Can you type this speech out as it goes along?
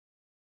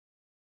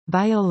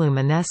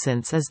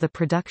Bioluminescence is the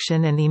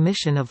production and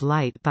emission of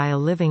light by a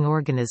living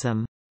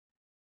organism.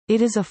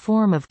 It is a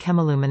form of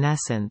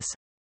chemiluminescence.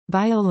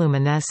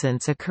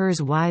 Bioluminescence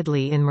occurs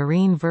widely in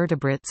marine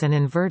vertebrates and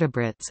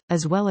invertebrates,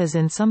 as well as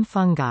in some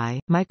fungi,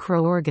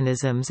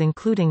 microorganisms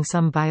including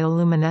some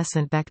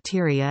bioluminescent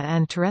bacteria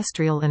and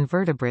terrestrial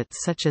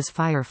invertebrates such as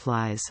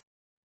fireflies.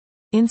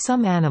 In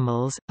some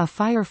animals, a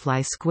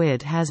firefly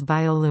squid has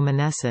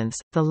bioluminescence.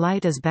 The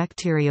light is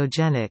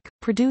bacteriogenic,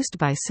 produced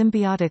by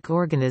symbiotic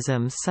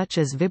organisms such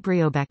as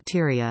Vibrio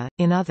bacteria.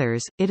 In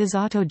others, it is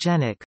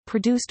autogenic,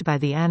 produced by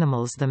the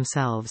animals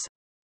themselves.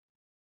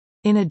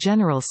 In a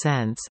general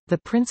sense, the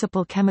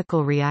principal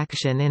chemical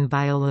reaction in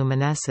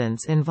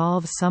bioluminescence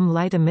involves some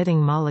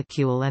light-emitting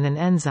molecule and an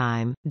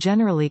enzyme,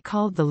 generally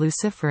called the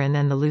luciferin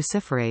and the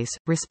luciferase,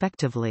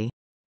 respectively.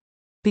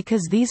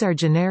 Because these are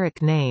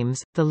generic names,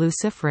 the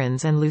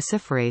luciferins and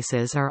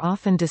luciferases are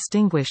often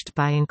distinguished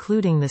by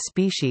including the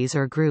species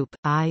or group,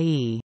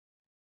 i.e.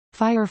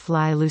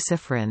 firefly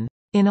luciferin.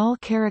 In all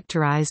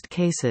characterized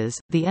cases,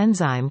 the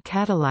enzyme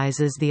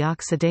catalyzes the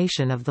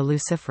oxidation of the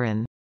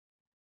luciferin.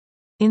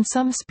 In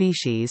some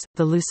species,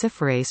 the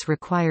luciferase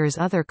requires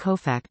other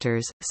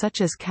cofactors, such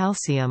as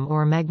calcium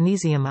or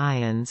magnesium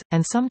ions,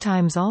 and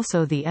sometimes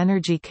also the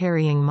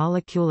energy-carrying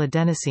molecule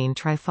adenosine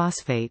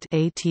triphosphate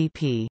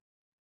 (ATP).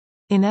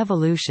 In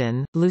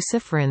evolution,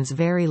 luciferins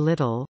vary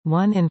little.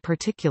 One in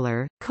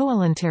particular,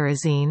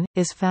 coelenterazine,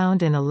 is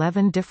found in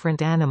 11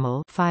 different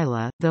animal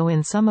phyla, though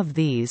in some of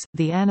these,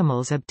 the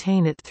animals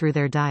obtain it through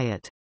their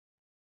diet.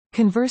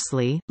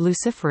 Conversely,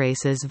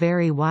 luciferases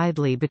vary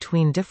widely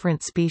between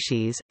different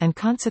species, and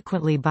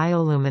consequently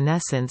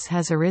bioluminescence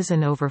has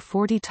arisen over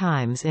 40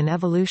 times in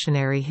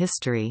evolutionary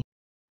history.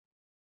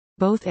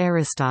 Both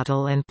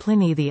Aristotle and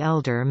Pliny the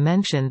Elder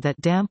mentioned that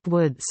damp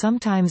wood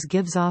sometimes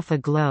gives off a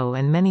glow,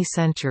 and many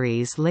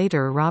centuries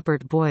later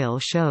Robert Boyle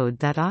showed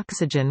that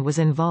oxygen was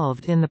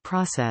involved in the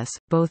process,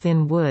 both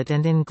in wood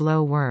and in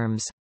glow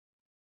worms.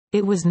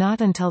 It was not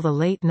until the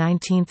late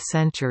 19th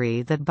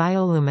century that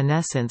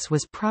bioluminescence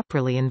was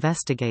properly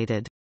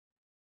investigated.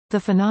 The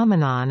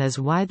phenomenon is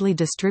widely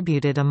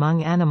distributed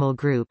among animal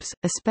groups,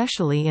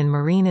 especially in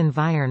marine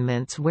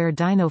environments where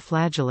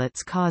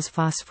dinoflagellates cause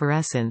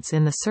phosphorescence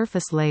in the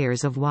surface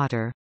layers of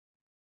water.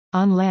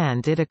 On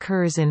land it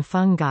occurs in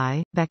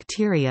fungi,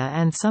 bacteria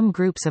and some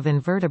groups of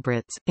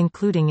invertebrates,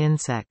 including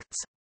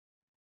insects.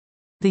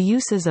 The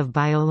uses of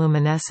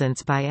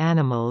bioluminescence by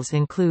animals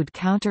include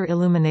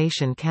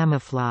counterillumination,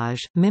 camouflage,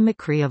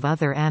 mimicry of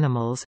other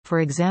animals, for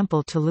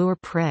example to lure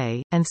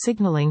prey, and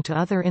signaling to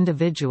other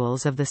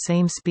individuals of the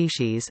same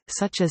species,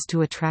 such as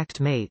to attract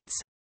mates.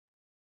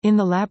 In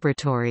the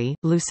laboratory,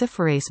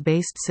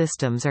 luciferase-based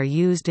systems are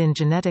used in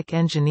genetic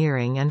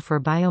engineering and for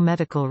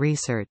biomedical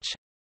research.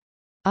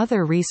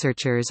 Other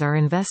researchers are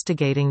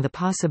investigating the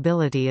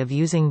possibility of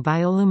using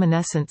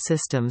bioluminescent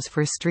systems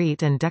for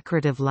street and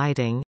decorative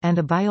lighting, and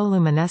a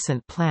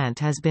bioluminescent plant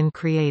has been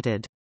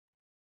created.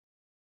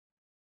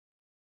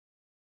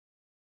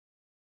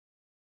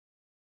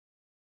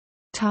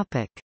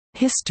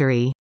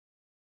 History.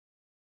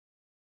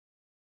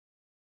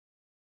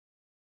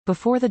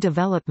 Before the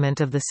development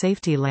of the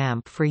safety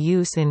lamp for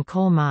use in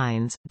coal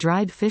mines,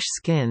 dried fish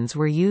skins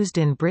were used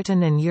in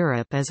Britain and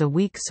Europe as a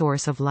weak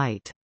source of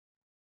light.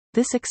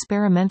 This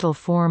experimental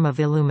form of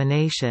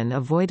illumination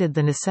avoided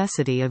the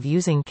necessity of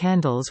using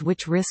candles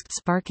which risked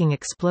sparking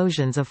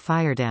explosions of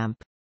firedamp.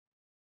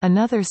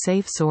 Another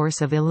safe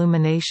source of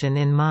illumination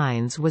in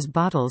mines was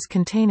bottles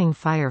containing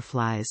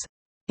fireflies.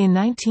 In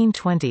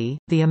 1920,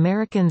 the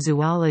American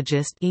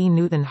zoologist E.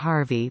 Newton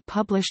Harvey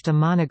published a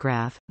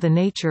monograph, The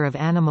Nature of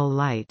Animal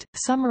Light,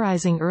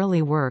 summarizing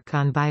early work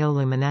on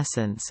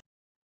bioluminescence.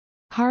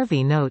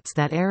 Harvey notes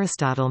that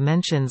Aristotle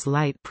mentions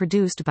light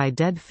produced by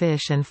dead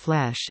fish and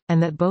flesh,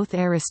 and that both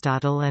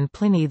Aristotle and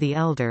Pliny the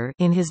Elder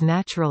in his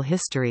Natural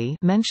History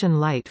mention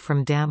light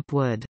from damp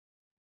wood.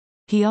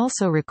 He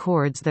also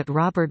records that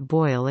Robert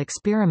Boyle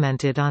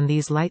experimented on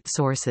these light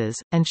sources,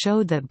 and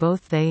showed that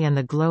both they and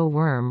the glow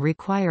worm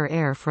require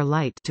air for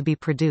light to be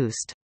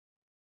produced.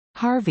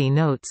 Harvey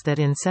notes that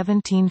in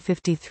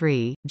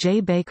 1753,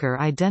 J. Baker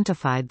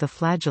identified the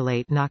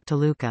flagellate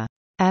Noctiluca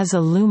as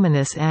a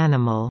luminous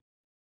animal,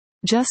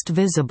 just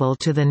visible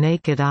to the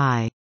naked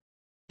eye,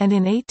 and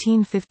in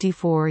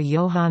 1854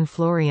 Johann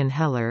Florian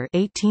Heller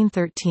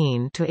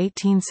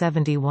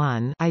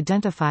 (1813–1871)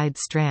 identified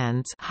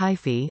strands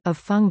hyphae of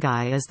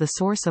fungi as the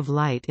source of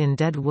light in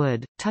dead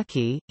wood.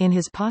 Tuckey, in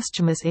his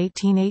posthumous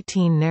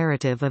 1818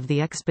 narrative of the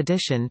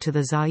expedition to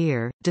the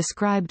Zaire,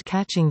 described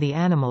catching the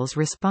animals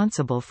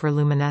responsible for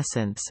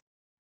luminescence.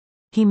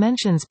 He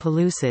mentions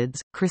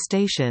pellucids,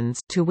 crustaceans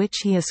to which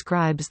he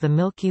ascribes the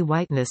milky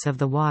whiteness of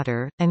the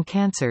water, and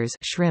cancers,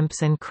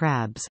 shrimps and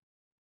crabs.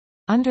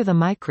 Under the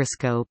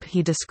microscope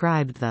he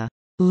described the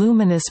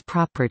luminous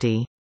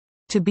property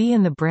to be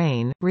in the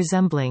brain,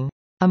 resembling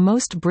a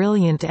most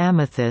brilliant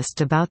amethyst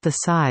about the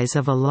size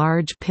of a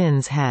large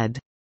pin's head.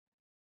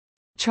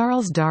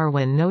 Charles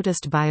Darwin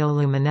noticed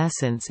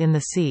bioluminescence in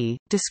the sea,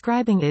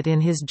 describing it in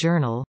his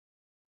journal.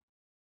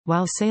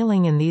 while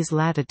sailing in these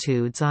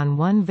latitudes on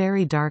one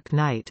very dark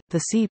night, the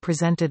sea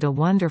presented a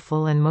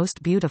wonderful and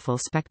most beautiful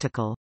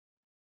spectacle.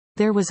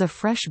 There was a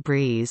fresh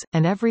breeze,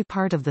 and every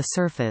part of the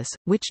surface,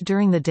 which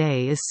during the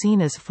day is seen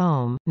as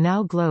foam,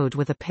 now glowed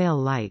with a pale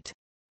light.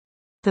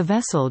 The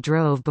vessel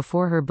drove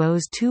before her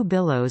bows 2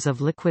 billows of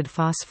liquid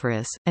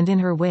phosphorus, and in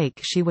her wake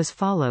she was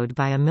followed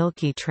by a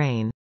milky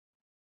train.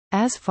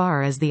 As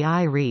far as the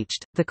eye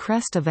reached, the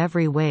crest of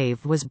every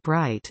wave was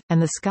bright,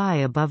 and the sky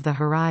above the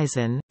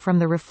horizon, from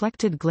the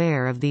reflected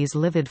glare of these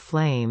livid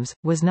flames,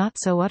 was not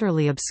so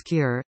utterly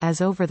obscure, as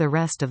over the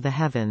rest of the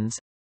heavens.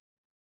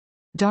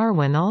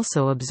 Darwin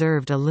also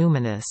observed a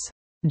luminous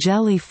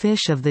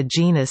jellyfish of the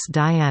genus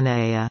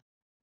Dianaea,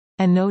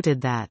 and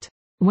noted that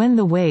when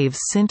the waves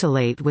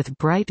scintillate with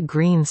bright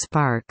green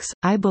sparks,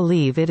 I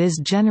believe it is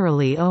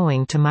generally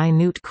owing to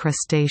minute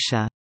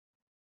crustacea.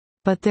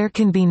 But there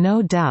can be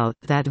no doubt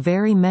that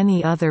very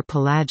many other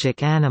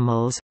pelagic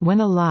animals, when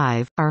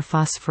alive, are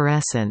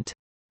phosphorescent.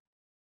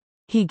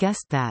 He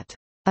guessed that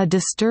a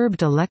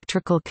disturbed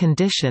electrical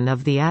condition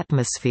of the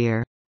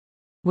atmosphere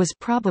was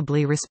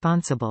probably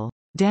responsible.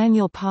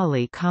 Daniel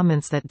Pauly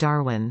comments that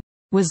Darwin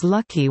was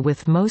lucky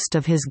with most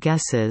of his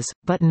guesses,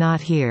 but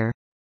not here,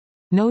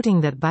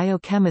 noting that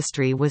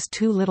biochemistry was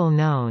too little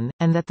known,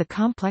 and that the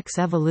complex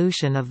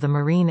evolution of the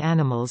marine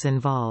animals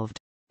involved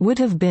would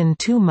have been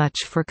too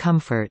much for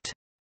comfort.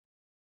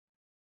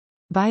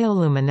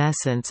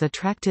 Bioluminescence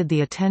attracted the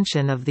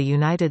attention of the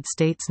United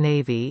States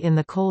Navy in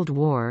the Cold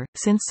War,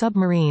 since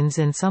submarines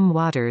in some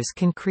waters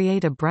can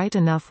create a bright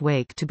enough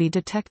wake to be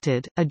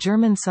detected. A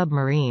German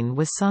submarine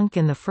was sunk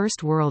in the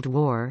First World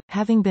War,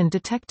 having been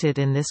detected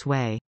in this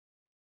way.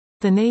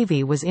 The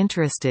Navy was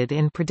interested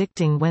in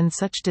predicting when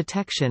such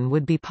detection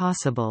would be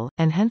possible,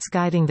 and hence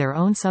guiding their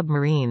own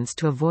submarines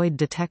to avoid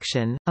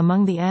detection.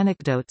 Among the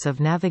anecdotes of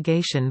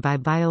navigation by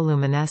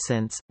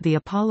bioluminescence, the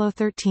Apollo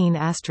 13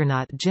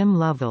 astronaut Jim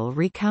Lovell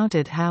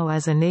recounted how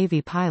as a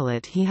Navy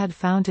pilot he had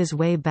found his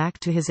way back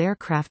to his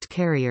aircraft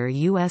carrier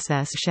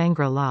USS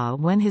Shangri-La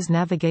when his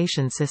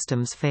navigation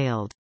systems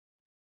failed.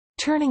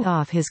 Turning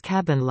off his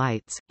cabin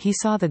lights, he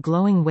saw the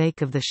glowing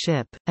wake of the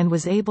ship, and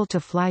was able to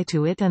fly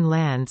to it and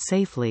land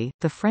safely.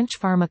 The French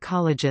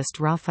pharmacologist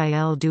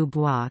Raphael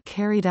Dubois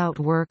carried out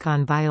work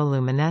on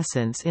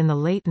bioluminescence in the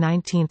late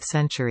 19th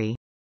century.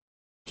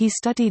 He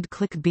studied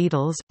click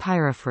beetles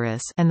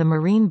Pyrophorus and the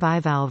marine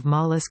bivalve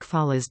mollusk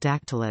Pholas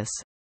dactylus.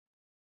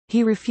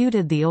 He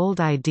refuted the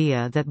old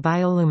idea that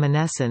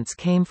bioluminescence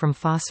came from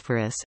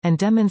phosphorus, and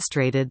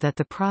demonstrated that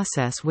the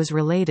process was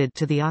related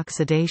to the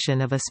oxidation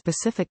of a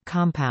specific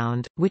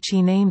compound, which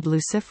he named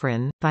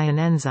luciferin, by an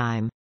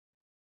enzyme.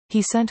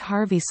 He sent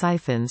Harvey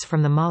siphons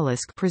from the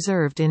mollusk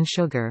preserved in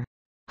sugar.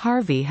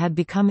 Harvey had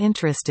become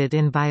interested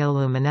in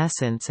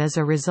bioluminescence as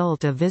a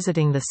result of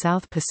visiting the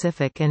South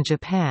Pacific and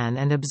Japan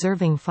and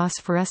observing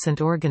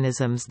phosphorescent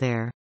organisms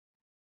there.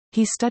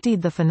 He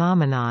studied the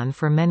phenomenon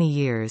for many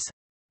years.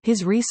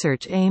 His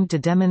research aimed to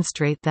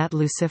demonstrate that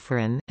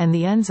luciferin, and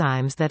the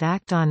enzymes that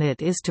act on it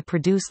to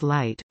produce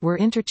light, were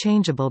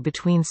interchangeable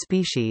between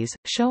species,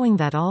 showing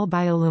that all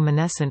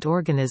bioluminescent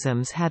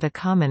organisms had a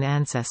common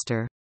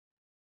ancestor.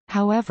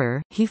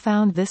 However, he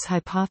found this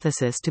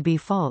hypothesis to be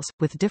false,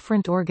 with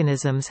different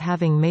organisms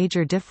having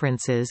major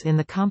differences in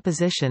the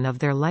composition of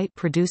their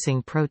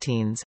light-producing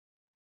proteins.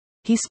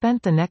 He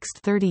spent the next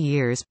 30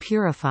 years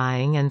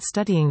purifying and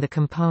studying the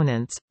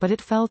components, but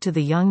it fell to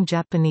the young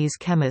Japanese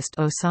chemist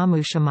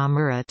Osamu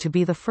Shimamura to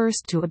be the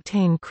first to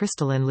obtain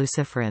crystalline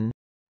luciferin.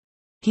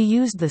 He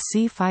used the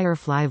sea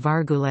firefly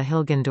Vargula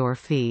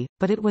hilgendorfi,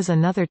 but it was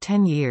another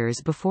 10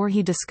 years before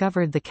he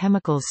discovered the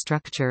chemical's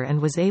structure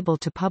and was able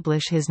to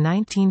publish his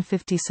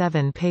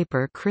 1957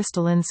 paper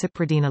Crystalline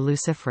cypridina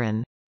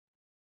luciferin.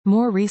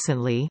 More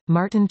recently,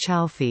 Martin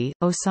Chalfie,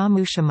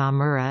 Osamu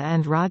Shimamura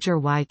and Roger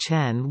Y.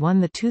 Chen won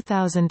the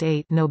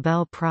 2008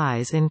 Nobel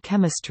Prize in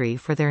Chemistry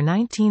for their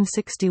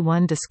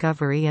 1961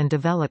 discovery and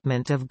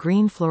development of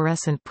green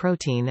fluorescent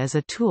protein as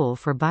a tool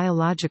for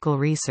biological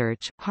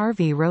research.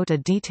 Harvey wrote a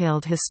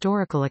detailed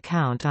historical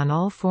account on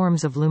all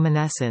forms of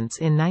luminescence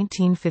in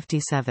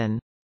 1957.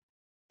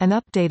 An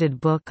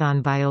updated book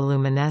on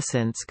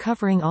bioluminescence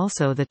covering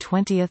also the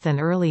 20th and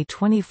early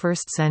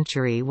 21st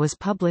century was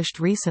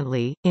published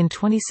recently. In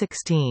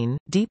 2016,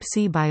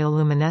 deep-sea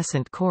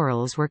bioluminescent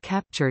corals were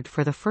captured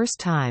for the first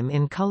time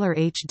in color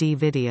HD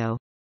video.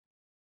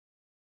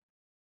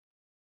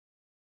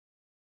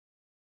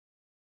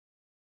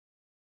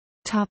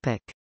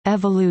 Topic: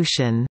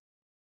 Evolution.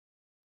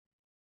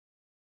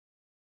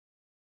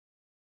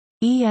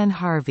 E. N.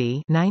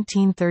 Harvey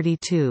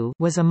 1932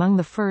 was among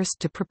the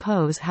first to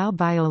propose how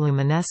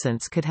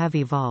bioluminescence could have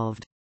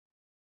evolved.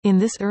 In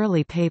this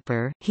early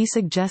paper, he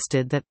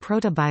suggested that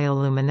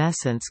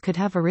protobioluminescence could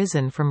have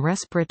arisen from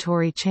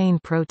respiratory chain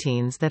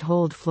proteins that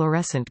hold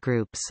fluorescent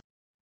groups.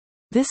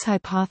 This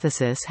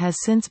hypothesis has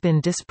since been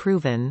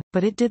disproven,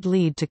 but it did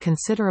lead to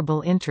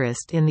considerable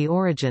interest in the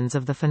origins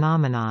of the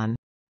phenomenon.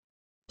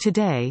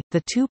 Today,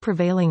 the two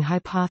prevailing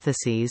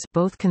hypotheses,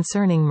 both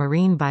concerning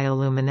marine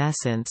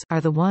bioluminescence,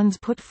 are the ones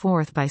put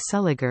forth by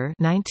Seliger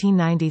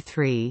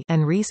 (1993)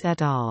 and Rees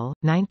et al.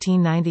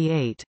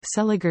 (1998).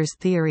 Seliger's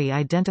theory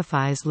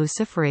identifies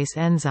luciferase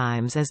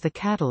enzymes as the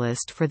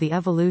catalyst for the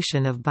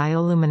evolution of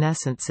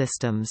bioluminescent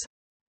systems.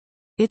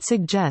 It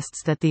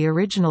suggests that the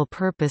original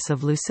purpose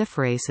of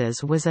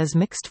luciferases was as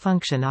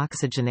mixed-function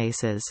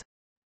oxygenases.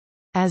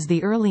 As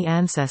the early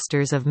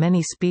ancestors of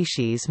many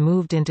species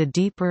moved into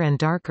deeper and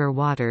darker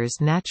waters,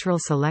 natural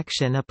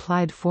selection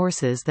applied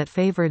forces that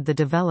favored the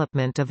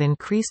development of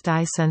increased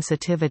eye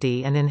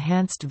sensitivity and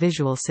enhanced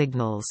visual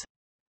signals.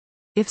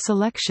 If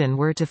selection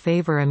were to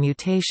favor a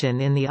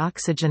mutation in the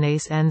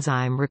oxygenase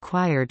enzyme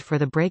required for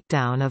the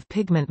breakdown of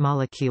pigment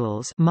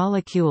molecules,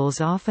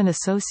 molecules often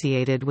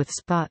associated with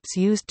spots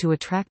used to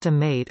attract a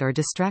mate or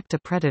distract a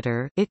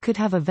predator, it could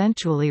have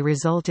eventually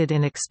resulted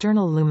in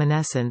external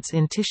luminescence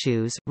in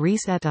tissues.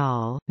 Rees et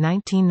al.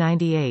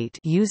 1998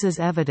 uses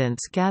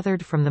evidence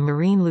gathered from the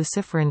marine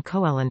luciferin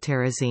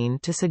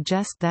coelenterazine to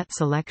suggest that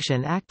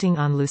selection acting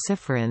on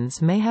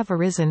luciferins may have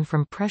arisen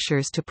from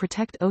pressures to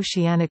protect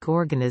oceanic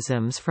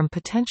organisms from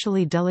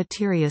potentially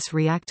deleterious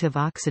reactive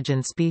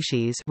oxygen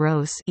species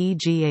ROS,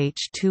 e.g.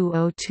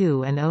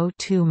 H2O2 and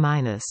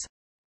O2-.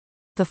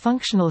 The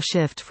functional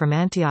shift from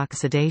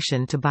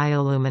antioxidation to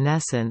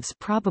bioluminescence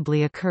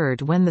probably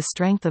occurred when the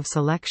strength of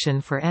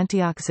selection for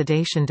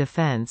antioxidation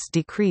defense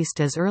decreased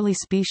as early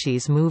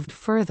species moved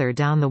further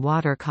down the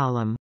water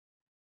column.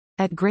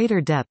 At greater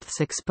depths,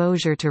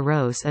 exposure to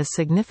ROS is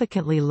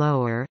significantly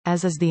lower,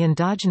 as is the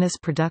endogenous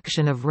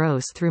production of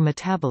ROS through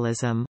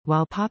metabolism.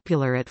 While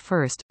popular at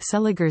first,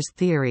 Seliger's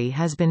theory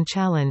has been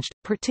challenged,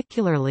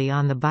 particularly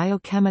on the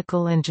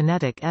biochemical and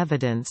genetic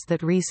evidence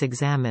that Rees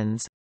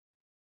examines.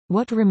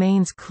 What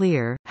remains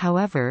clear,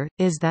 however,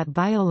 is that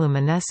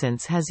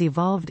bioluminescence has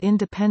evolved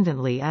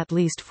independently at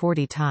least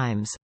 40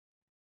 times.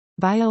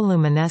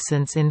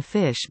 Bioluminescence in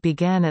fish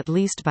began at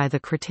least by the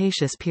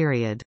Cretaceous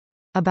period.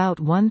 About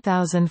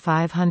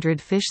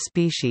 1,500 fish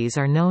species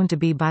are known to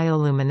be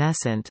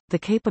bioluminescent. The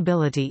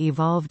capability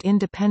evolved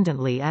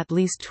independently at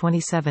least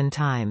 27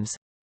 times.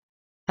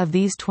 Of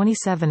these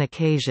 27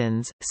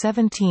 occasions,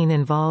 17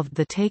 involved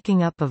the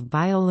taking up of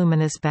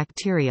bioluminous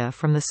bacteria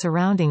from the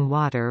surrounding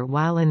water,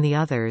 while in the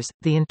others,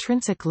 the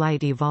intrinsic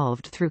light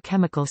evolved through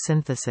chemical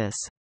synthesis.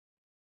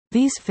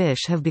 These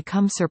fish have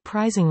become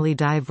surprisingly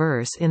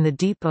diverse in the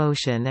deep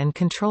ocean and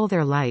control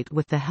their light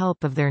with the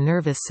help of their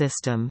nervous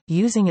system,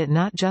 using it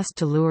not just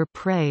to lure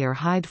prey or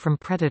hide from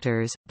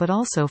predators, but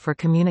also for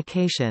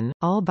communication.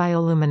 All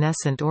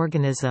bioluminescent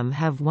organisms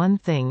have one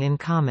thing in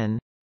common.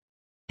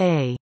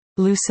 A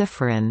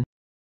luciferin.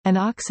 And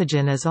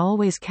oxygen is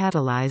always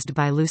catalyzed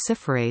by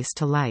luciferase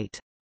to light.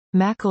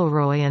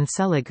 McElroy and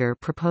Seliger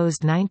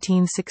proposed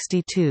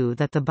 1962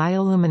 that the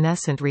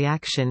bioluminescent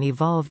reaction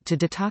evolved to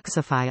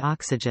detoxify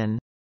oxygen.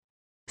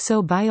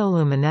 So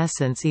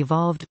bioluminescence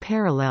evolved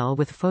parallel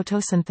with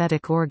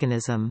photosynthetic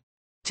organism.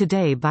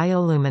 Today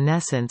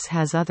bioluminescence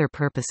has other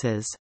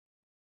purposes.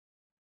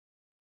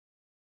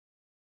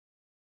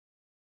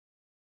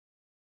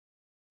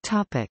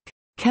 Topic: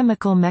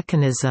 Chemical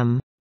mechanism.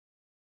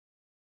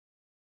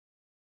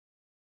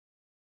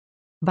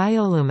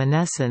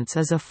 Bioluminescence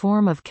is a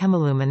form of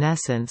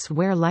chemiluminescence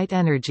where light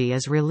energy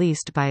is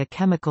released by a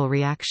chemical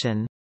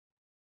reaction.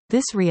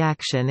 This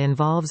reaction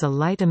involves a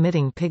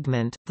light-emitting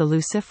pigment, the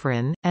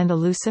luciferin, and a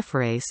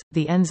luciferase,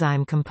 the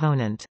enzyme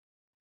component.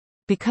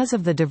 Because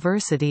of the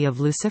diversity of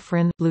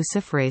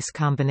luciferin-luciferase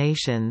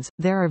combinations,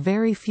 there are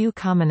very few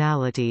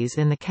commonalities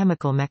in the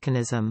chemical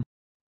mechanism.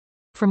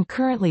 From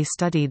currently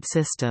studied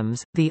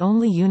systems, the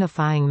only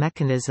unifying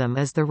mechanism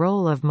is the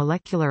role of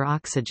molecular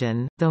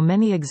oxygen, though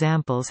many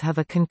examples have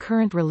a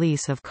concurrent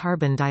release of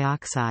carbon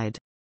dioxide.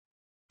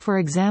 For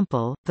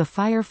example, the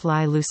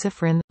firefly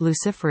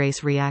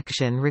luciferin-luciferase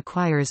reaction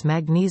requires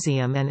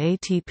magnesium and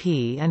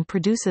ATP and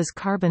produces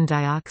carbon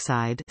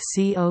dioxide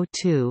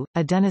CO2,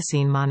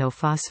 adenosine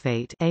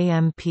monophosphate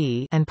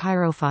AMP, and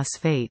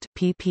pyrophosphate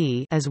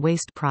PP as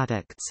waste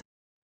products.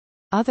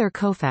 Other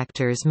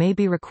cofactors may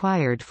be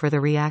required for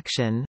the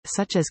reaction,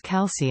 such as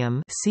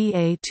calcium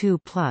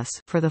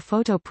Ca2+ for the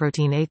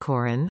photoprotein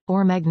acorrin,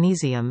 or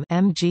magnesium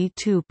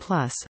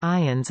Mg2+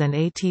 ions and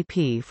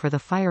ATP for the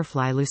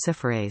firefly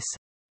luciferase.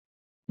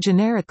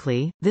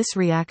 Generically, this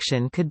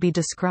reaction could be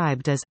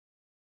described as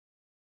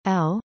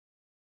L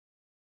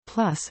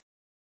plus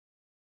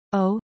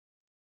O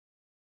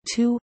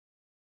 2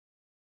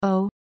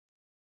 O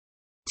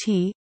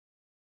T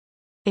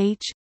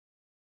H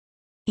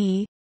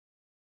E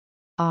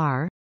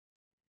R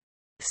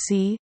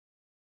C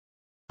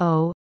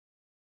O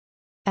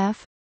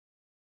F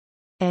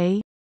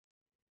A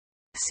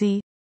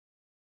C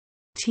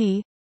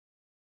T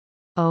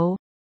O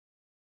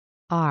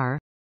R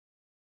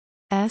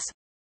S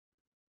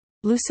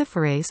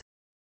luciferase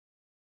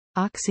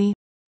oxy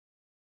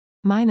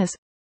minus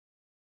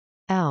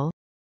L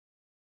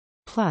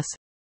plus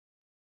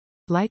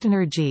light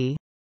energy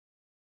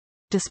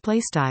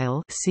display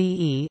style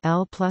CE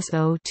L plus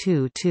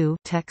O22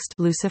 text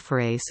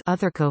luciferase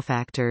other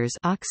cofactors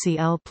oxy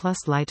L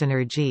plus light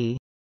energy.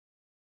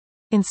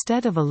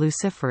 Instead of a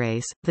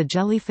luciferase, the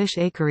jellyfish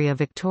Acaria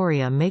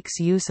victoria makes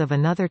use of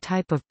another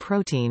type of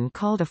protein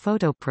called a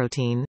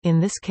photoprotein, in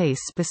this case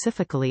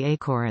specifically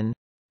acorrin.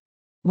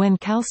 When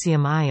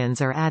calcium ions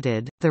are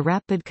added, the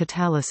rapid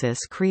catalysis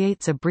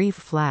creates a brief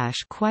flash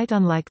quite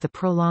unlike the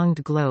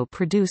prolonged glow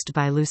produced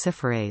by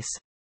luciferase.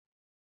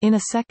 In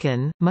a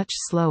second, much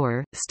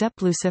slower, step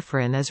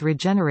luciferin is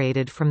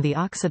regenerated from the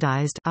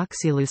oxidized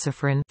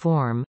oxyluciferin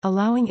form,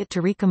 allowing it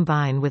to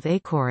recombine with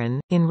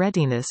acorrin, in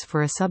readiness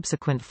for a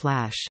subsequent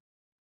flash.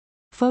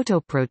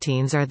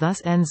 Photoproteins are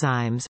thus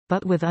enzymes,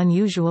 but with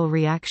unusual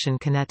reaction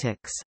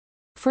kinetics.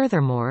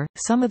 Furthermore,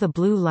 some of the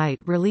blue light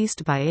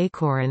released by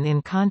acorrin in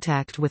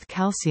contact with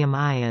calcium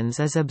ions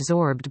is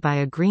absorbed by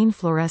a green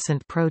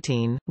fluorescent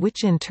protein,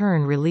 which in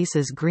turn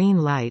releases green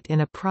light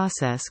in a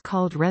process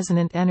called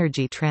resonant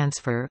energy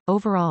transfer.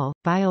 Overall,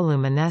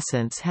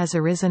 bioluminescence has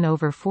arisen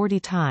over 40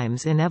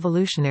 times in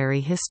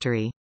evolutionary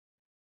history.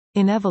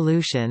 In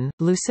evolution,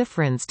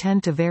 luciferins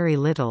tend to vary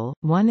little.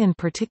 One in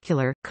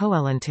particular,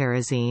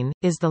 coelenterosine,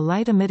 is the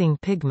light-emitting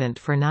pigment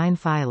for 9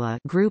 phyla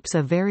groups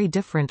of very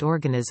different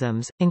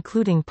organisms,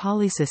 including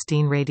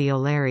polycystine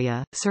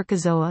radiolaria,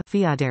 cercozoa,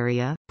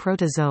 Phaeodarea,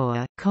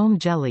 protozoa, comb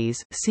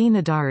jellies,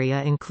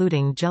 cnidaria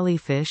including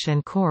jellyfish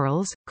and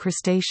corals,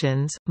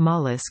 crustaceans,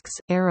 mollusks,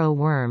 arrow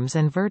worms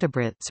and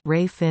vertebrates,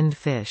 ray-finned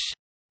fish.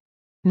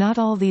 Not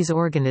all these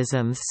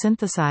organisms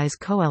synthesize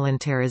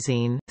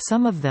coelenterosine,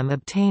 some of them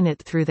obtain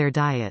it through their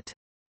diet.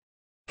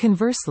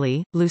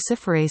 Conversely,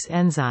 luciferase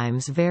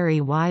enzymes vary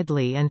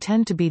widely and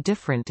tend to be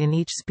different in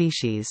each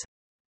species.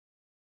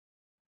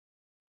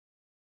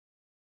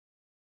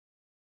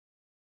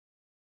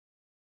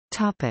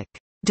 Topic: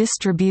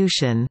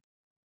 Distribution.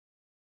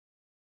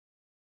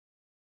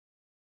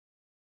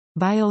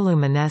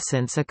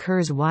 Bioluminescence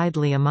occurs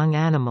widely among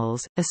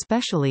animals,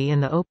 especially in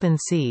the open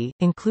sea,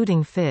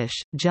 including fish,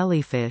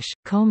 jellyfish,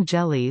 comb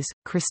jellies,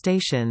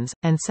 crustaceans,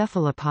 and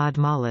cephalopod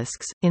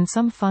mollusks, in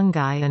some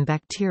fungi and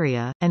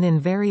bacteria, and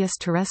in various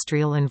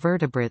terrestrial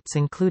invertebrates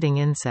including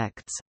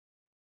insects.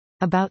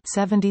 About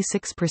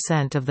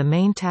 76% of the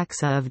main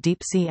taxa of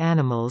deep-sea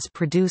animals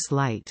produce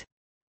light.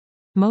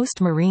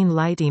 Most marine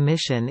light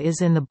emission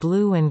is in the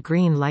blue and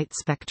green light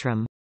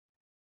spectrum.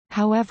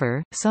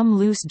 However, some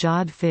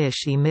loose-jawed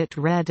fish emit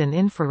red and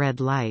infrared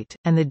light,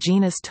 and the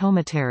genus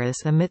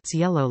Tomateris emits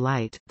yellow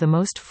light. The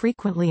most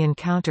frequently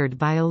encountered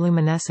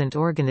bioluminescent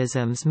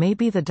organisms may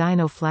be the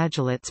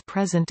dinoflagellates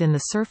present in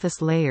the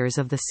surface layers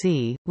of the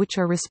sea, which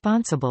are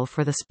responsible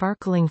for the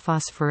sparkling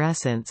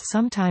phosphorescence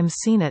sometimes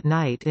seen at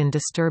night in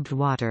disturbed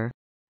water.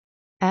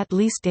 At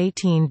least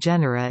 18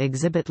 genera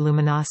exhibit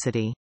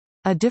luminosity.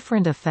 A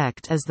different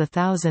effect is the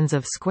thousands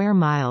of square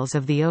miles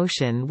of the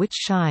ocean which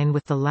shine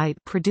with the light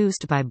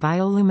produced by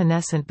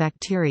bioluminescent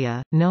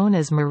bacteria, known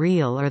as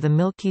Mareal or the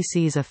Milky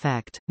Seas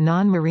effect.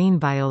 Non-marine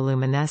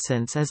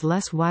bioluminescence is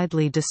less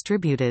widely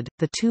distributed,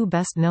 the two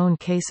best-known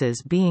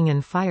cases being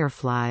in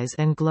fireflies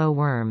and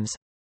glowworms.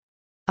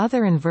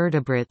 Other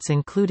invertebrates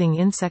including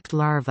insect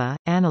larvae,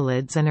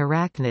 annelids and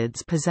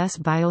arachnids possess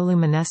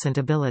bioluminescent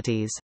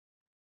abilities.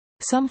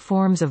 Some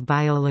forms of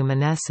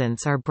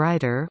bioluminescence are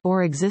brighter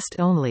or exist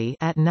only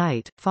at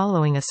night,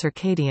 following a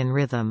circadian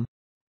rhythm.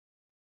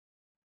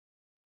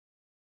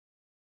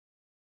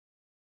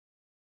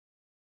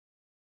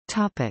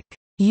 Topic: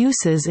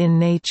 Uses in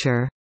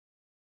nature.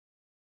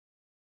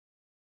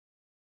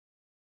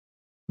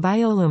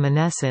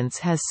 Bioluminescence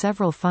has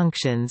several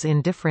functions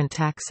in different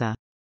taxa.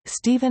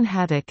 Stephen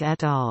Haddock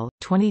et al.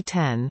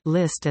 2010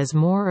 list as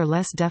more or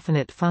less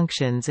definite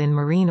functions in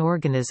marine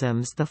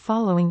organisms the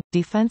following: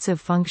 defensive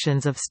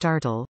functions of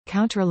startle,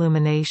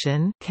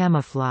 counterillumination,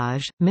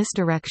 camouflage,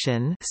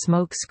 misdirection,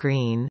 smoke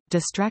screen,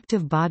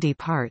 distractive body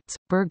parts,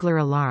 burglar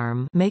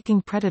alarm,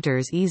 making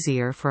predators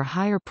easier for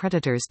higher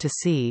predators to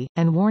see,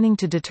 and warning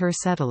to deter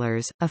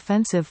settlers,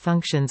 offensive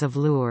functions of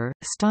lure,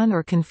 stun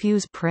or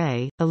confuse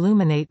prey,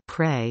 illuminate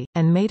prey,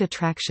 and mate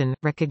attraction,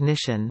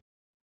 recognition.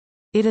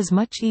 It is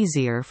much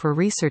easier for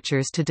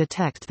researchers to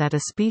detect that a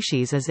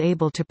species is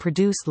able to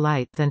produce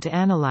light than to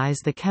analyze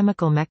the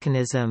chemical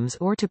mechanisms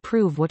or to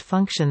prove what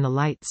function the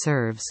light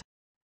serves.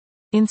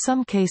 In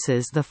some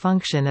cases the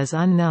function is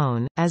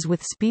unknown, as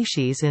with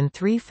species in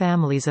 3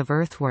 families of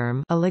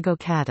earthworm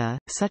Oligocata,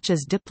 such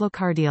as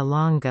Diplocardia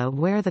longa,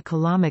 where the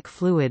coulombic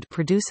fluid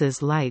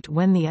produces light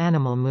when the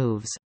animal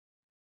moves.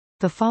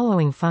 The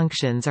following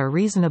functions are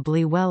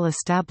reasonably well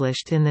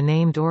established in the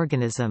named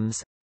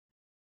organisms.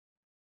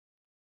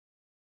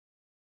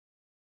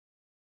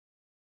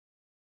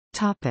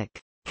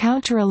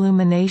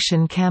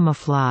 Counterillumination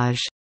camouflage.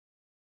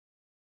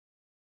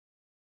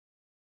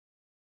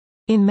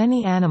 In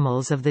many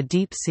animals of the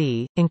deep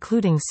sea,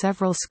 including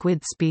several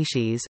squid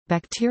species,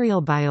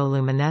 bacterial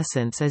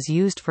bioluminescence is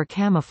used for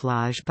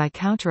camouflage by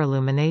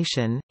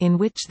counterillumination, in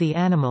which the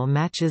animal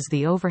matches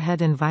the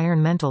overhead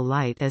environmental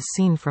light as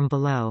seen from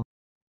below.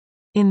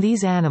 In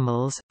these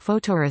animals,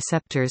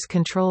 photoreceptors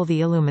control the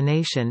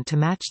illumination to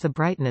match the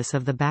brightness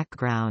of the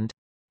background.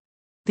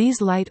 These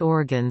light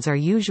organs are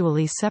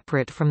usually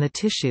separate from the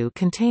tissue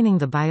containing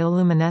the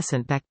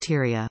bioluminescent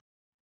bacteria.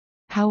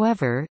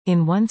 However,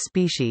 in one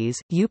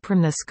species,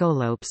 Euprymna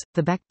scolopes,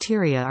 the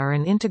bacteria are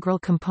an integral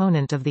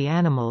component of the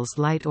animal's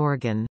light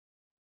organ.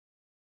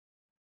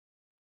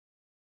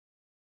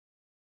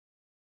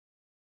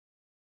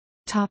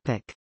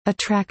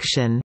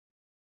 Attraction.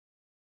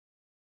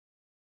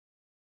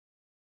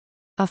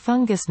 A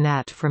fungus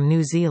gnat from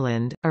New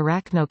Zealand,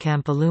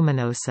 Arachnocampa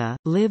luminosa,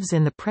 lives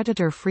in the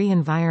predator-free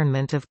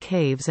environment of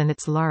caves and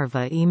its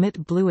larvae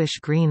emit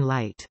bluish-green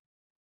light.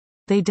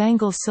 They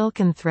dangle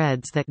silken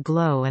threads that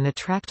glow and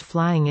attract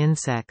flying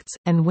insects,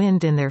 and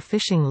wind in their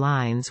fishing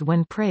lines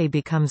when prey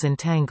becomes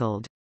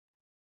entangled.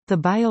 The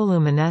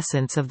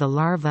bioluminescence of the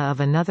larva of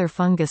another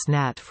fungus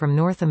gnat from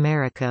North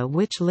America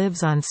which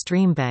lives on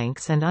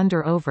streambanks and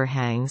under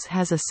overhangs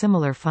has a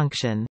similar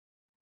function.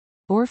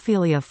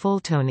 Orphelia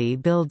fultoni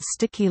builds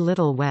sticky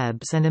little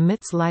webs and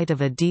emits light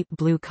of a deep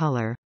blue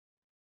color.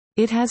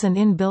 It has an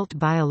inbuilt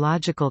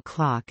biological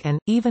clock and,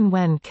 even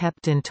when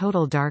kept in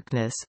total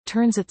darkness,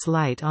 turns its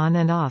light on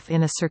and off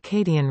in a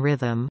circadian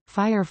rhythm.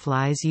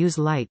 Fireflies use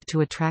light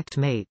to attract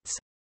mates.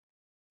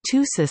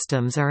 Two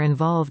systems are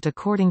involved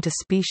according to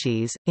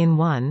species. In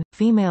one,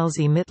 females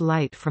emit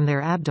light from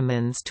their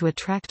abdomens to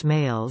attract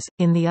males,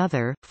 in the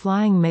other,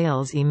 flying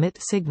males emit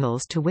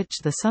signals to which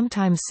the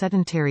sometimes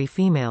sedentary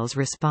females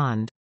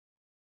respond.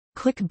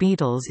 Click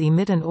beetles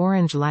emit an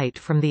orange light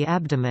from the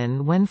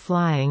abdomen when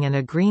flying and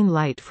a green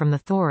light from the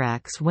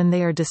thorax when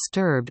they are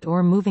disturbed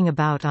or moving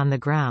about on the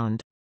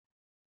ground.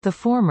 The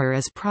former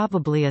is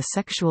probably a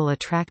sexual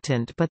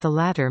attractant but the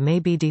latter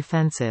may be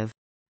defensive.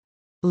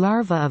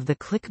 Larvae of the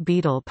click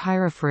beetle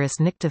Pyrophorus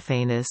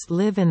nyctiphanus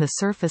live in the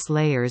surface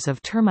layers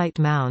of termite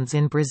mounds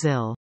in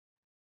Brazil.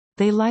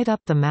 They light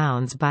up the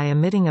mounds by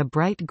emitting a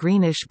bright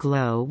greenish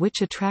glow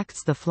which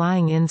attracts the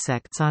flying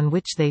insects on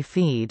which they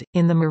feed.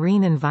 In the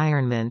marine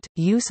environment,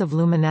 use of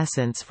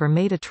luminescence for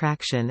mate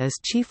attraction is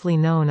chiefly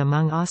known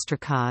among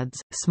ostracods,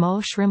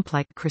 small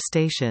shrimp-like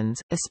crustaceans,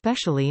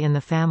 especially in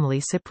the family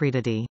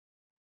Cyprididae.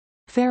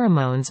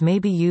 Pheromones may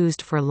be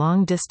used for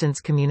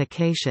long-distance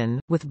communication,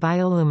 with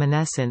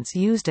bioluminescence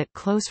used at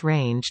close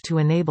range to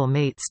enable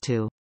mates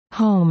to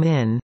home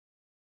in.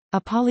 A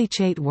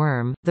polychaete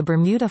worm, the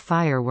Bermuda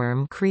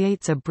fireworm,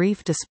 creates a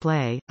brief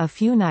display, a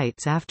few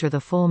nights after the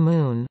full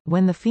moon,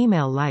 when the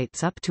female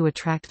lights up to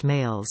attract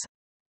males.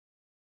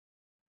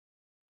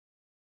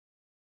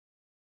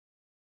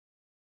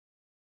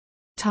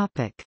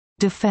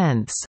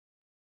 Defense.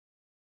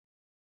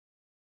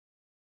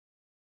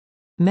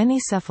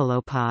 Many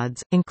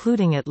cephalopods,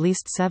 including at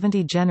least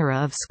 70 genera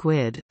of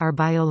squid, are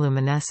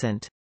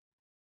bioluminescent.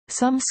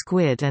 Some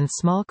squid and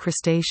small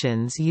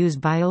crustaceans use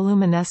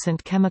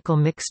bioluminescent chemical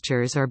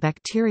mixtures or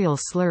bacterial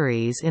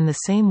slurries in the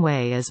same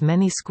way as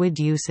many squid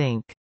use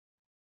ink.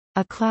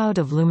 A cloud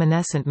of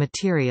luminescent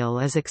material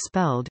is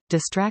expelled,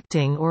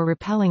 distracting or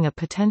repelling a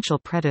potential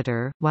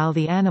predator, while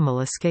the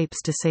animal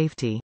escapes to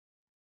safety.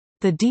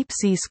 The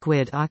deep-sea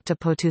squid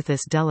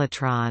Octopoteuthis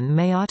delatron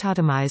may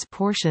autotomize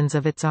portions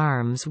of its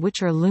arms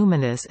which are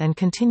luminous and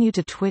continue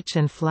to twitch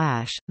and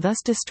flash, thus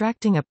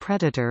distracting a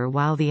predator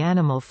while the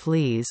animal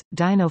flees.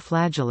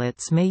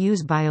 Dinoflagellates may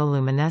use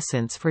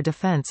bioluminescence for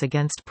defense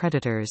against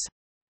predators.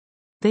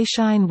 They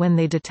shine when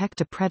they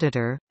detect a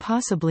predator,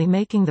 possibly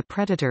making the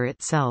predator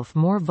itself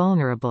more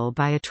vulnerable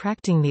by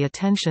attracting the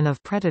attention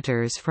of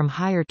predators from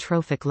higher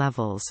trophic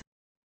levels.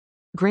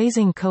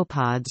 Grazing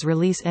copepods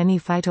release any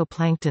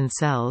phytoplankton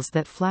cells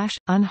that flash,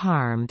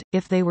 unharmed.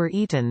 If they were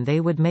eaten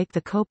they would make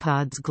the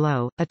copepods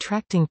glow,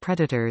 attracting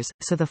predators,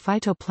 so the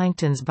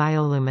phytoplankton's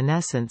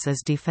bioluminescence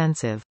is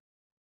defensive.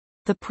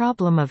 The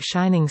problem of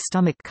shining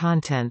stomach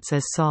contents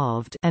is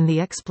solved and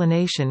the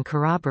explanation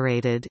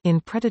corroborated.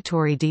 In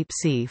predatory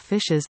deep-sea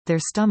fishes, their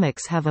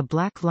stomachs have a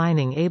black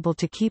lining able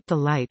to keep the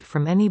light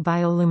from any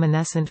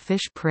bioluminescent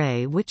fish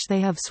prey which they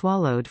have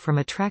swallowed from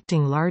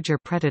attracting larger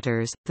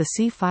predators. The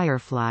sea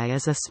firefly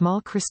is a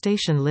small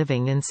crustacean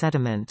living in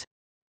sediment.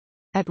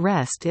 At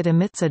rest it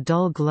emits a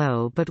dull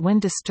glow but when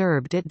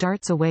disturbed it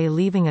darts away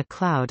leaving a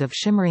cloud of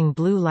shimmering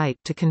blue light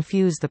to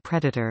confuse the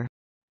predator.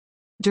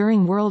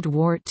 During World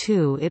War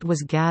II it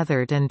was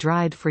gathered and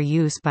dried for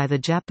use by the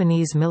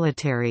Japanese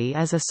military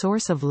as a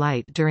source of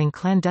light during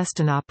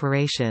clandestine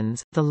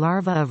operations. The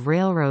larvae of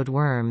railroad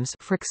worms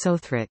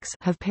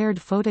have paired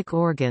photic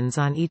organs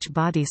on each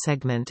body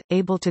segment,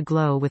 able to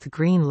glow with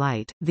green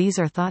light. These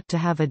are thought to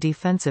have a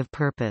defensive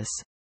purpose.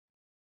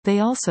 They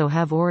also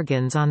have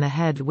organs on the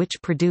head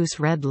which produce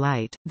red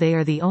light. They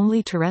are the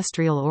only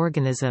terrestrial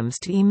organisms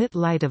to emit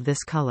light of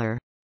this color.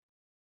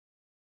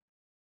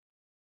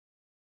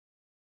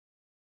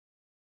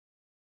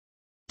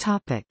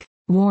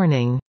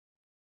 Warning.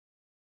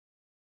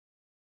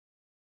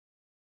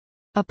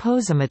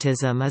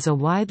 Aposematism is a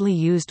widely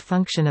used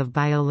function of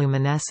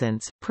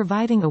bioluminescence,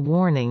 providing a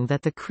warning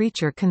that the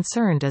creature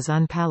concerned is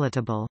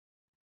unpalatable.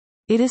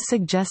 It is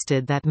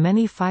suggested that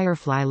many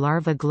firefly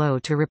larvae glow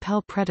to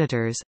repel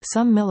predators,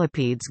 some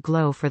millipedes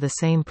glow for the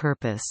same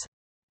purpose.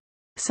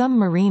 Some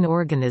marine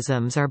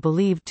organisms are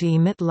believed to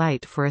emit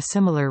light for a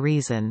similar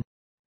reason.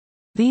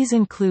 These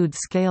include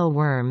scale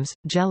worms,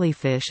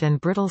 jellyfish and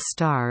brittle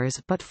stars,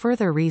 but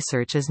further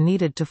research is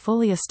needed to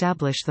fully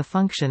establish the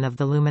function of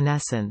the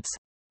luminescence.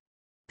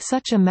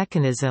 Such a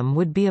mechanism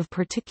would be of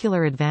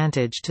particular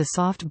advantage to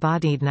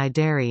soft-bodied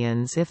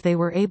cnidarians if they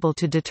were able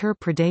to deter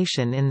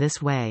predation in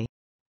this way.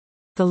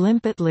 The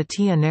limpet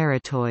Latia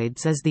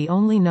neratoides is the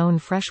only known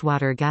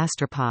freshwater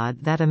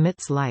gastropod that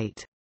emits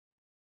light.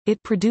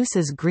 It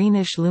produces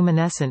greenish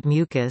luminescent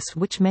mucus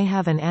which may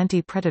have an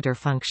anti-predator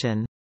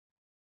function.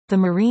 The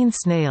marine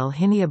snail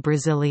Hinia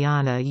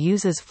brasiliana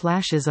uses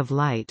flashes of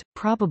light,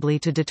 probably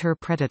to deter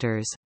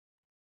predators.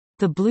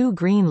 The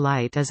blue-green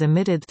light is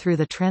emitted through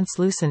the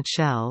translucent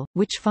shell,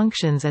 which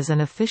functions as an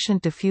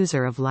efficient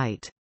diffuser of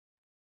light.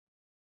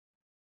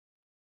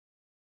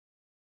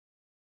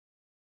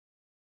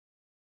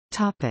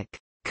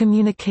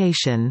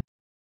 Communication.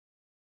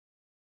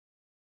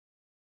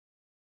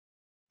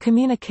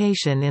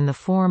 Communication in the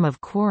form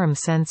of quorum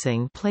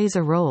sensing plays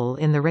a role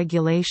in the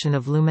regulation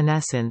of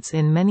luminescence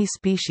in many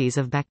species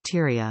of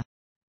bacteria.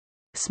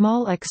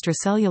 Small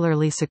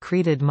extracellularly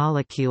secreted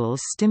molecules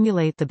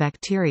stimulate the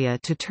bacteria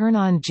to turn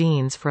on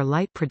genes for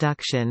light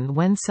production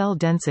when cell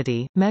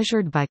density,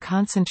 measured by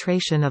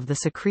concentration of the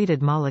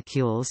secreted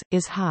molecules,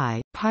 is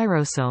high.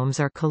 Pyrosomes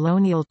are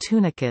colonial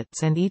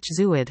tunicates and each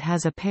zooid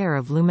has a pair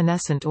of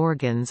luminescent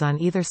organs on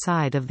either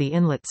side of the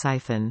inlet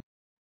siphon.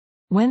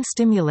 When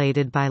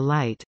stimulated by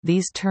light,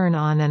 these turn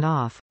on and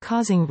off,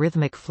 causing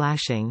rhythmic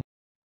flashing.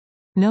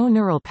 No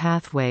neural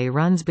pathway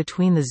runs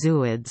between the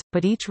zooids,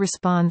 but each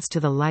responds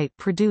to the light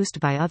produced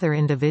by other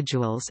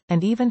individuals,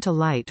 and even to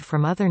light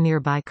from other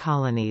nearby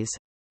colonies.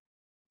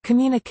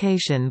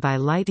 Communication by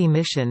light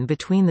emission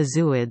between the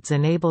zooids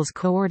enables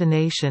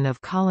coordination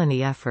of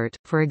colony effort,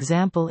 for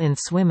example in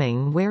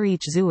swimming where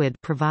each zooid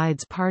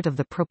provides part of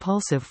the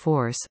propulsive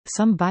force.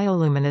 Some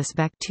bioluminous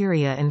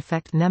bacteria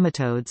infect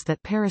nematodes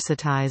that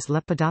parasitize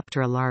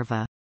Lepidoptera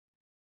larvae.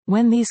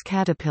 When these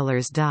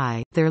caterpillars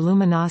die, their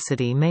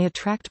luminosity may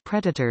attract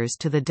predators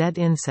to the dead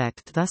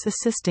insect, thus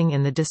assisting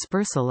in the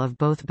dispersal of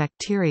both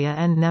bacteria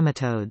and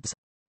nematodes.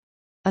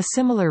 A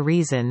similar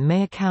reason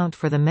may account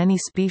for the many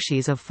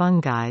species of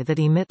fungi that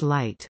emit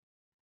light.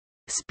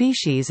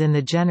 Species in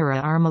the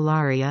genera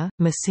Armillaria,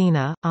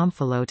 Messina,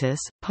 Omphallotus,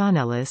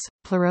 Paunellus,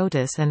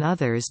 Pleurotus and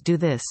others do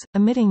this,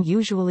 emitting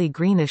usually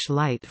greenish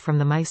light from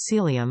the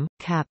mycelium,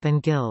 cap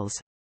and gills.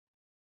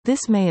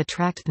 This may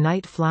attract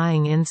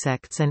night-flying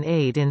insects and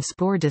aid in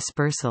spore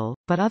dispersal,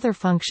 but other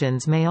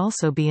functions may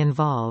also be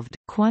involved.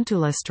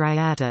 Quantula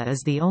striata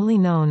is the only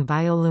known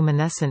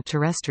bioluminescent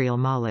terrestrial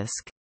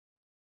mollusk.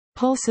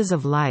 Pulses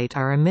of light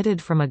are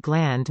emitted from a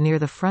gland near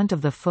the front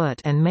of the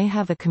foot and may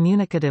have a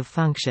communicative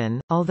function,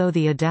 although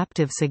the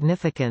adaptive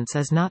significance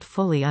is not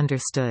fully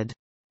understood.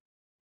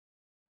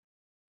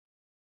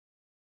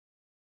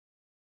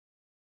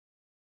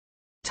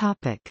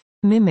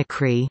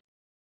 Mimicry.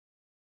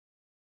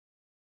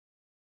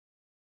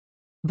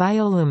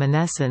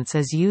 Bioluminescence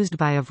is used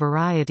by a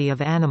variety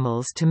of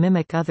animals to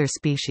mimic other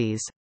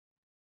species.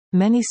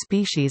 Many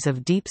species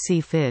of deep-sea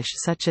fish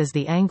such as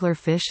the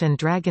anglerfish and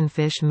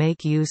dragonfish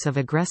make use of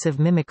aggressive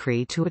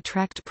mimicry to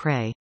attract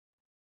prey.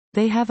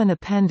 They have an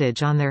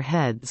appendage on their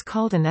heads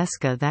called an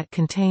esca that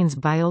contains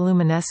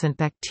bioluminescent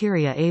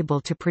bacteria able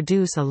to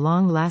produce a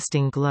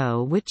long-lasting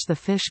glow which the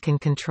fish can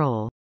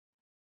control.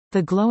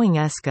 The glowing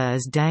esca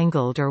is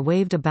dangled or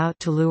waved about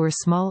to lure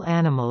small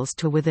animals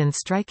to within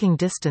striking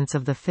distance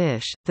of the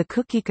fish. The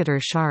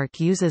cookie-cutter shark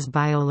uses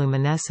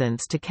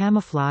bioluminescence to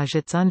camouflage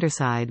its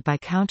underside by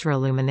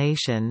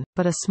counterillumination,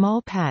 but a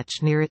small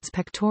patch near its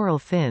pectoral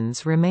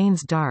fins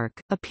remains dark,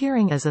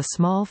 appearing as a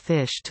small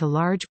fish to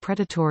large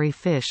predatory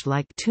fish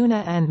like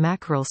tuna and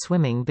mackerel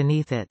swimming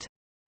beneath it.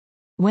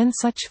 When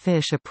such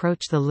fish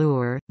approach the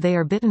lure, they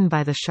are bitten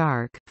by the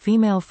shark.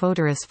 Female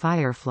Photorus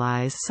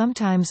fireflies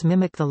sometimes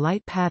mimic the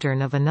light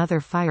pattern of another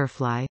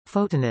firefly,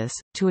 Photinus,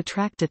 to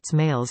attract its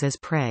males as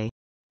prey.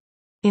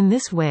 In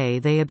this way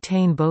they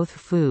obtain both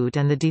food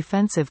and the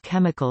defensive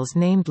chemicals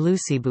named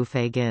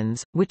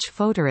lucibufagins, which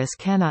Photorus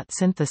cannot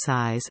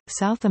synthesize.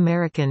 South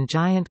American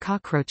giant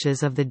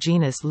cockroaches of the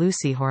genus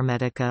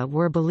Lucihormetica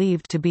were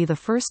believed to be the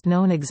first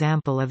known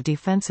example of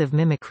defensive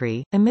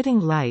mimicry, emitting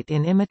light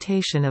in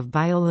imitation of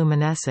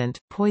bioluminescent,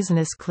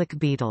 poisonous click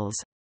beetles.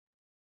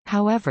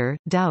 However,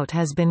 doubt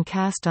has been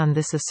cast on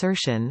this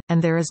assertion,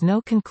 and there is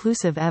no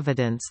conclusive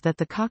evidence that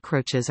the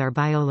cockroaches are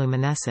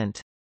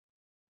bioluminescent.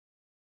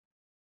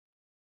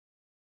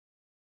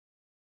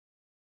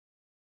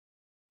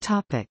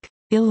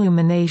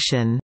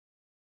 Illumination.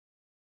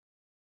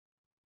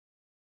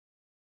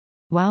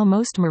 While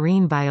most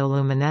marine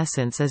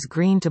bioluminescence is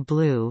green to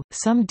blue,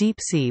 some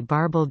deep-sea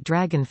barbelled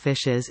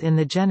dragonfishes in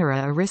the genera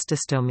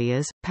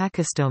Aristostomias,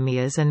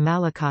 Pachystomias and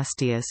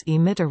Malacosteus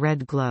emit a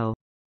red glow.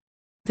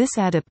 This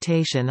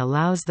adaptation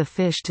allows the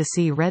fish to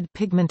see red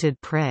pigmented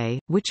prey,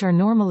 which are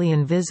normally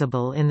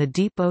invisible in the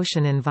deep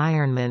ocean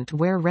environment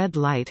where red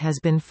light has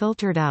been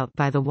filtered out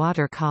by the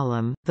water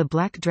column. The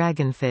black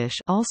dragonfish,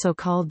 also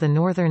called the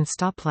northern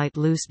stoplight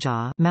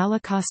loosejaw,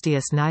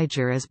 Malacosteus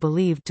niger, is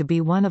believed to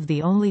be one of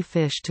the only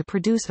fish to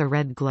produce a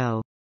red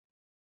glow.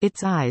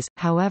 Its eyes,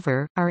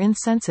 however, are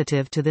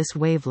insensitive to this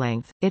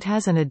wavelength. It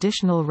has an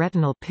additional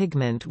retinal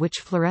pigment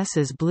which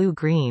fluoresces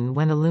blue-green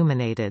when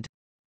illuminated.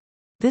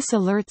 This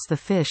alerts the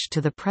fish to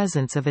the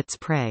presence of its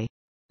prey.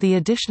 The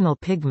additional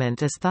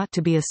pigment is thought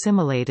to be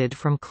assimilated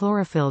from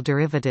chlorophyll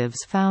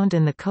derivatives found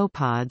in the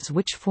copepods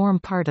which form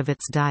part of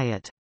its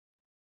diet.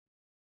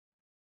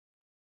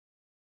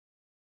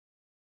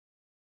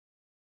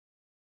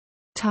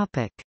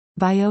 Topic: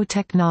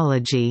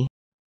 Biotechnology.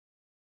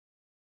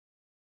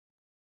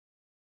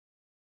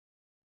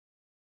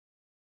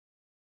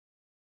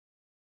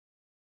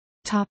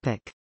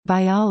 Topic: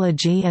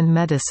 Biology and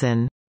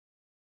medicine.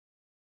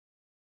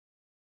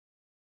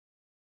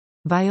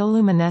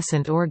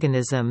 Bioluminescent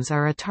organisms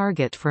are a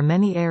target for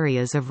many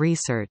areas of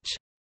research.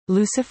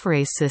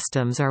 Luciferase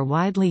systems are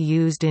widely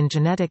used in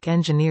genetic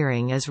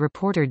engineering as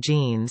reporter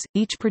genes,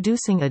 each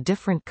producing a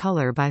different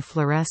color by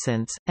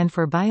fluorescence, and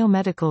for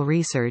biomedical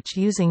research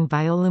using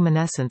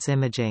bioluminescence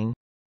imaging.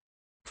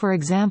 For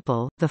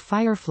example, the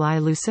firefly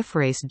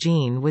luciferase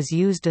gene was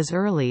used as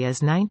early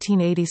as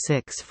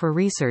 1986 for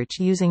research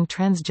using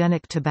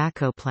transgenic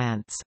tobacco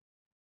plants.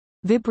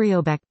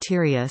 Vibrio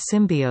bacteria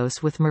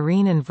symbiose with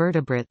marine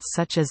invertebrates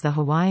such as the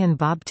Hawaiian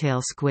bobtail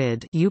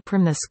squid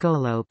Euprymna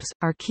scolopes,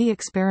 are key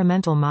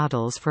experimental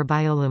models for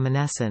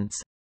bioluminescence.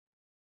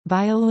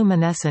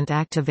 Bioluminescent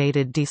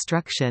activated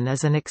destruction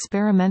is an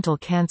experimental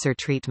cancer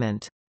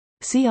treatment.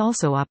 See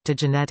also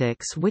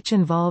optogenetics, which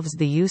involves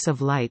the use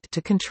of light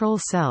to control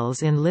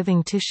cells in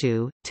living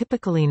tissue,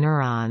 typically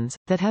neurons,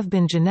 that have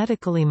been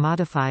genetically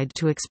modified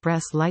to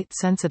express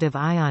light-sensitive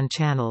ion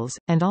channels,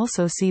 and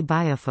also see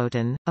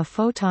biophoton, a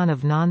photon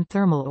of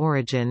non-thermal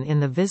origin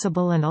in the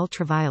visible and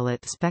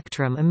ultraviolet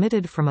spectrum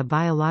emitted from a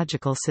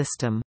biological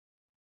system.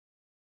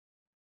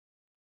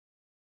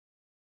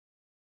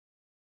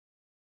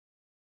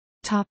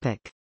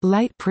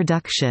 Light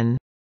production.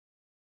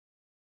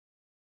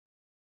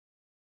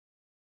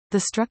 The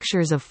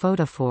structures of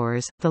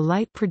photophores, the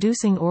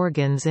light-producing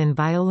organs in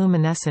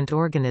bioluminescent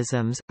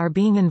organisms, are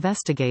being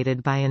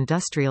investigated by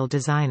industrial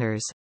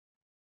designers.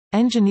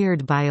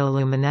 Engineered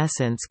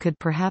bioluminescence could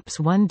perhaps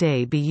one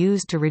day be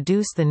used to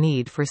reduce the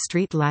need for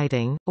street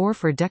lighting, or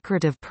for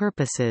decorative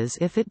purposes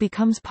if it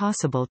becomes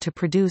possible to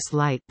produce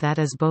light that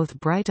is both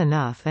bright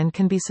enough and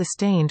can be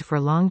sustained for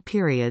long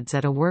periods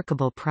at a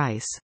workable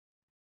price.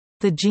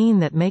 The gene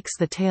that makes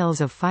the tails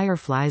of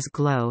fireflies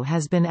glow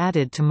has been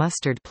added to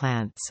mustard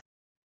plants.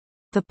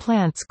 The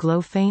plants glow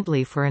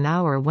faintly for an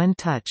hour when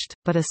touched,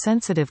 but a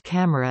sensitive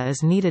camera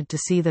is needed to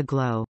see the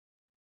glow.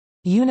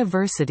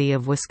 University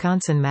of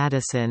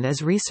Wisconsin-Madison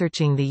is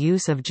researching the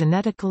use of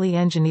genetically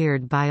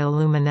engineered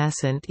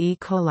bioluminescent E.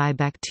 coli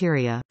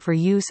bacteria, for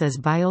use as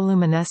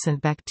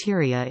bioluminescent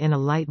bacteria in a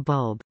light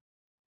bulb.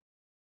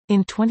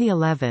 In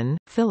 2011,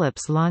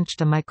 Philips launched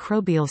a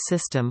microbial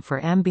system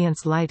for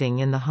ambience lighting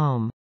in the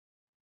home.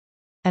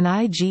 An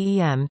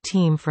IGEM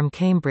team from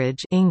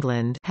Cambridge,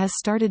 England, has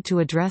started to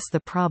address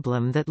the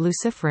problem that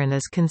luciferin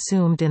is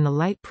consumed in the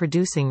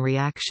light-producing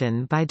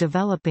reaction by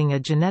developing a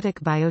genetic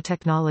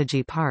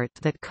biotechnology part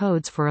that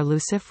codes for a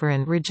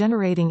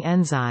luciferin-regenerating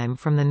enzyme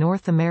from the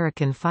North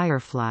American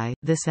firefly.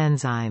 This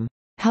enzyme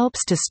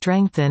helps to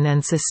strengthen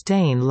and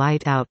sustain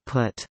light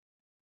output.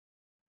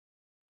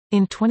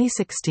 In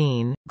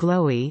 2016,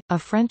 Glowy, a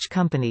French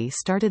company,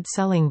 started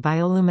selling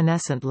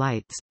bioluminescent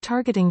lights,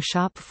 targeting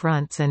shop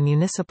fronts and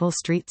municipal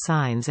street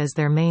signs as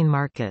their main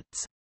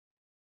markets.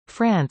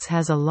 France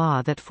has a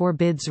law that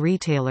forbids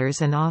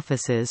retailers and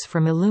offices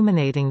from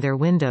illuminating their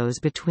windows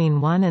between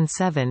 1 and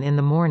 7 in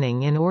the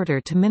morning in order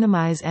to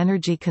minimize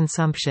energy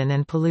consumption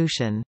and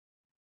pollution.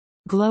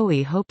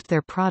 Glowy hoped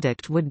their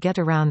product would get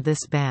around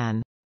this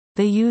ban.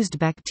 They used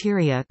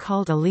bacteria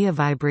called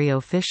Aleovibrio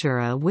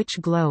fischeri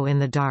which glow in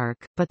the dark,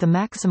 but the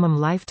maximum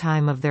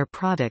lifetime of their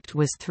product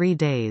was 3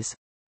 days.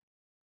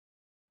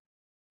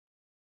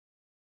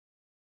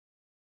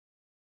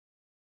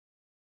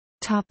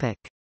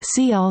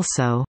 See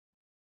also: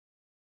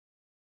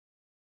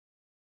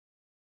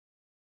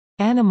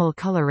 Animal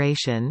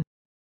coloration.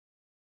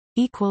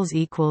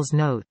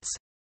 Notes